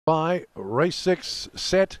By race 6,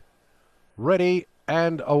 set, ready,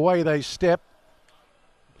 and away they step.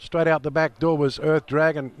 Straight out the back door was Earth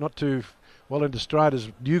Dragon, not too well into stride as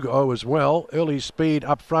Newcomer as well. Early speed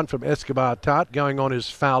up front from Taht, going on is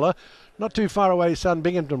Fowler. Not too far away,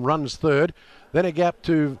 Binghamton runs third. Then a gap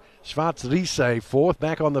to Schwarz Riese fourth.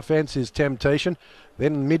 Back on the fence is Temptation.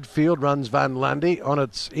 Then midfield runs Van Landi. On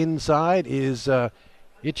its inside is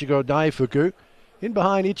Ichigo Daifuku. In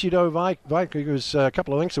behind Ichido Vaiku, who's a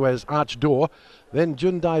couple of lengths away, is Arch Door. Then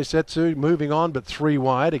Jundai Setsu moving on, but 3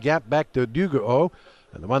 wide. A gap back to Duguo.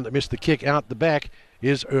 And the one that missed the kick out the back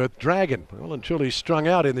is Earth Dragon. Well and truly strung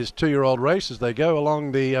out in this 2-year-old race as they go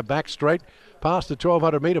along the back straight past the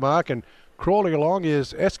 1200 metre mark, and crawling along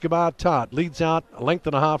is Taht. Leads out a length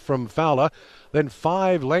and a half from Fowler. Then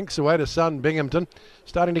 5 lengths away to Binghamton.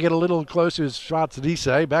 Starting to get a little closer is Schwarz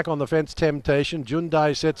Riese. Back on the fence, Temptation.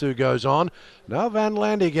 Jundai Setsu goes on. Now Van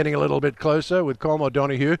Landi getting a little bit closer with Colm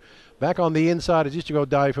O'Donoghue. Back on the inside is Ichigo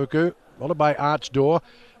Daifuku, followed by Arch Door.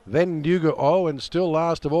 Then Duguo, and still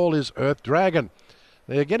last of all is Earth Dragon.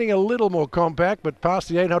 They're getting a little more compact, but past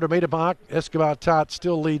the 800 metre mark, Taht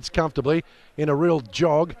still leads comfortably in a real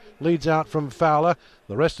jog. Leads out from Fowler.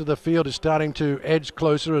 The rest of the field is starting to edge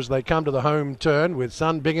closer as they come to the home turn, with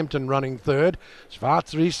Binghamton running third.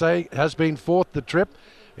 Schwarz Riese has been fourth the trip.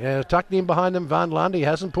 Tucked in behind them, Van Landi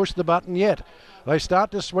hasn't pushed the button yet. They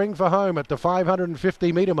start to swing for home at the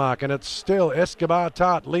 550 metre mark, and it's still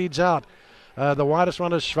Taht leads out. The widest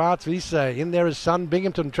one is Schwarz Riese. In there is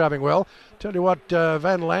Binghamton travelling well. Tell you what,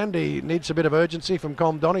 Van Landi needs a bit of urgency from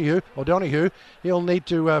Colm O'Donoghue. He'll need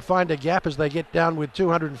to find a gap as they get down with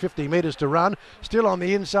 250 metres to run. Still on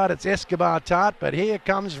the inside, it's Taht, but here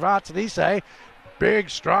comes Schwarz Riese.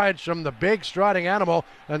 Big strides from the big striding animal,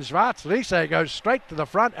 and Schwarz Riese goes straight to the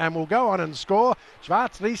front and will go on and score.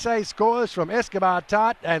 Schwarz Riese scores from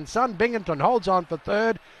Taht, and Binghamton holds on for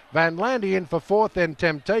third. Van Landi in for fourth, then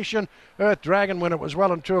Temptation. Earth Dragon when it was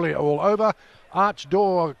well and truly all over. Arch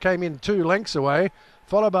Door came in 2 lengths away,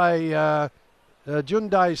 followed by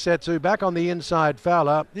Jundai Setsu. Back on the inside,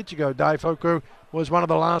 Fowler. Ichigo Daifuku was one of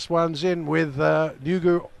the last ones in with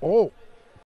Nugu. Oh,